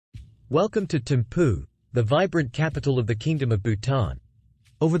Welcome to Thimphu, the vibrant capital of the Kingdom of Bhutan.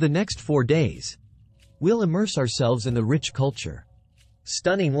 Over the next 4 days, we'll immerse ourselves in the rich culture,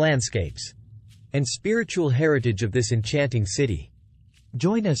 Stunning landscapes, and spiritual heritage of this enchanting city.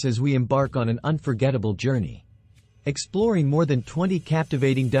 Join us as we embark on an unforgettable journey, exploring more than 20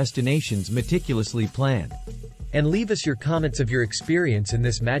 captivating destinations meticulously planned. And leave us your comments of your experience in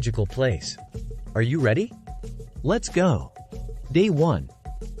this magical place. Are you ready? Let's go! Day 1.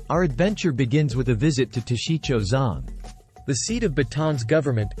 Our adventure begins with a visit to Tashichho Dzong, The seat of Bhutan's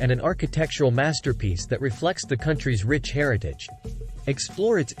government and an architectural masterpiece that reflects the country's rich heritage.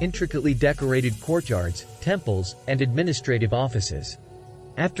 Explore its intricately decorated courtyards, temples, and administrative offices.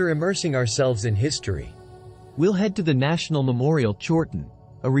 After immersing ourselves in history, we'll head to the National Memorial Chorten,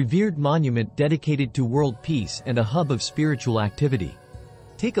 a revered monument dedicated to world peace and a hub of spiritual activity.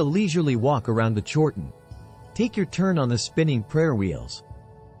 Take a leisurely walk around the Chorten. Take your turn on the spinning prayer wheels,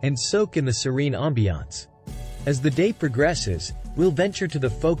 and soak in the serene ambiance. As the day progresses, we'll venture to the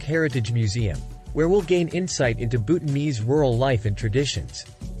Folk Heritage Museum, where we'll gain insight into Bhutanese rural life and traditions.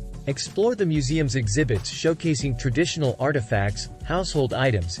 Explore the museum's exhibits showcasing traditional artifacts, household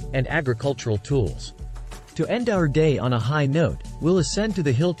items, and agricultural tools. To end our day on a high note, we'll ascend to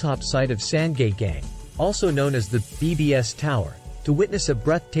the hilltop site of Sangaygang, also known as the BBS Tower, to witness a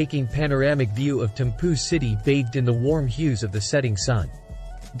breathtaking panoramic view of Thimphu city bathed in the warm hues of the setting sun.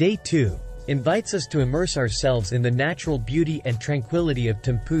 Day 2 invites us to immerse ourselves in the natural beauty and tranquility of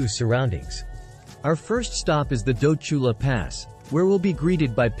Thimphu's surroundings. Our first stop is the Dochula Pass, where we'll be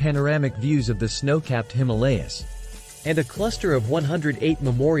greeted by panoramic views of the snow-capped Himalayas, and a cluster of 108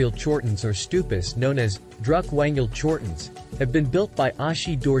 memorial chortens or stupas known as Druk Wangyal Chortens have been built by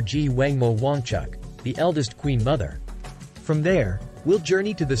Ashi Dorji Wangmo Wangchuk, the eldest Queen Mother. From there, we'll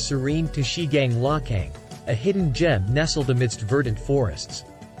journey to the serene Tashichho Dzong, a hidden gem nestled amidst verdant forests.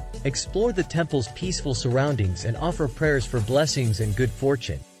 Explore the temple's peaceful surroundings and offer prayers for blessings and good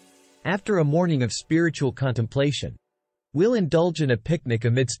fortune. After a morning of spiritual contemplation, we'll indulge in a picnic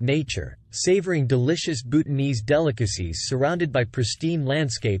amidst nature, savoring delicious Bhutanese delicacies surrounded by pristine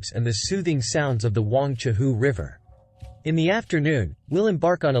landscapes and the soothing sounds of the Wangchahu River. In the afternoon, we'll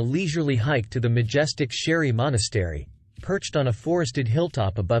embark on a leisurely hike to the majestic Cheri Monastery, perched on a forested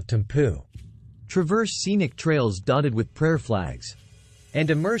hilltop above Thimphu. Traverse scenic trails dotted with prayer flags, and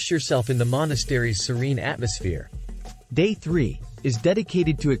immerse yourself in the monastery's serene atmosphere. Day 3 is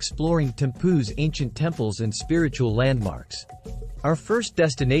dedicated to exploring Thimphu's ancient temples and spiritual landmarks. Our first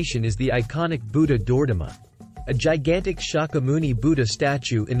destination is the iconic Buddha Dordama, a gigantic Shakyamuni Buddha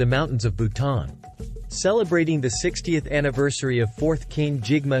statue in the mountains of Bhutan, celebrating the 60th anniversary of 4th King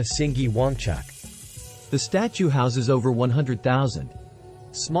Jigme Singye Wangchuk. The statue houses over 100,000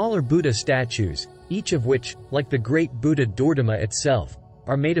 smaller Buddha statues, each of which, like the great Buddha Dordama itself,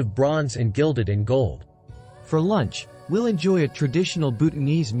 are made of bronze and gilded in gold. For lunch, we'll enjoy a traditional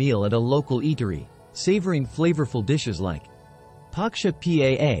Bhutanese meal at a local eatery, savoring flavorful dishes like Paksha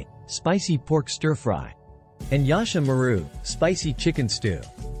Paa, spicy pork stir-fry, and Yasha Maru, spicy chicken stew,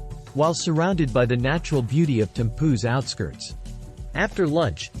 while surrounded by the natural beauty of Thimphu's outskirts. After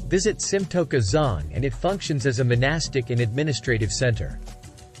lunch, visit Simtoka Dzong, and it functions as a monastic and administrative center.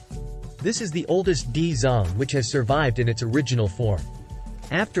 This is the oldest dzong which has survived in its original form.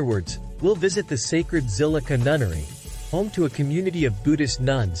 Afterwards, we'll visit the sacred Zilaka Nunnery, home to a community of Buddhist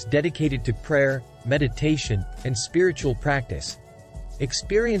nuns dedicated to prayer, meditation, and spiritual practice.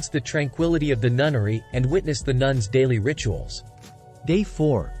 Experience the tranquility of the nunnery and witness the nuns' daily rituals. Day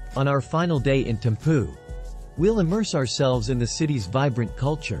 4, on our final day in Thimphu, we'll immerse ourselves in the city's vibrant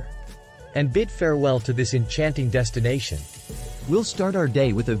culture and bid farewell to this enchanting destination. We'll start our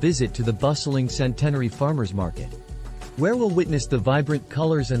day with a visit to the bustling Centenary Farmers Market, where we'll witness the vibrant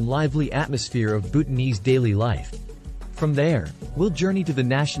colors and lively atmosphere of Bhutanese daily life. From there, we'll journey to the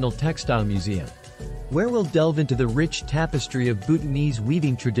National Textile Museum, where we'll delve into the rich tapestry of Bhutanese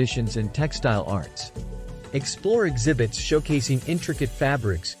weaving traditions and textile arts. Explore exhibits showcasing intricate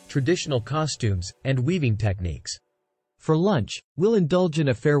fabrics, traditional costumes, and weaving techniques. For lunch, we'll indulge in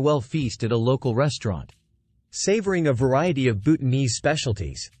a farewell feast at a local restaurant, savoring a variety of Bhutanese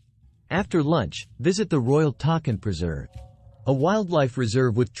specialties. After lunch, visit the Royal Takan Preserve, a wildlife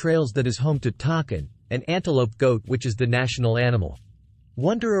reserve with trails that is home to takan, an antelope goat which is the national animal.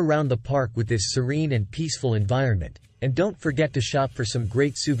 Wander around the park with this serene and peaceful environment, and don't forget to shop for some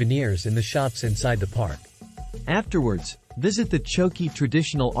great souvenirs in the shops inside the park. Afterwards, visit the Choki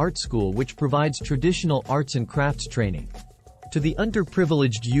Traditional Art School, which provides traditional arts and crafts training to the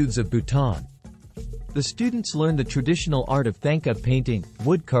underprivileged youths of Bhutan. The students learn the traditional art of thangka painting,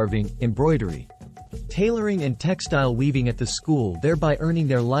 wood carving, embroidery, tailoring and textile weaving at the school, thereby earning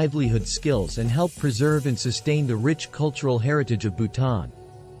their livelihood skills and help preserve and sustain the rich cultural heritage of Bhutan.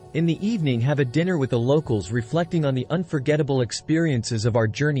 In the evening, have a dinner with the locals reflecting on the unforgettable experiences of our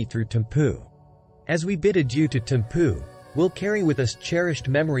journey through Thimphu. As we bid adieu to Thimphu, we'll carry with us cherished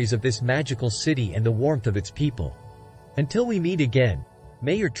memories of this magical city and the warmth of its people. Until we meet again,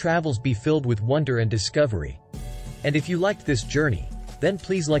 may your travels be filled with wonder and discovery. And if you liked this journey, then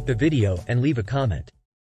please like the video and leave a comment.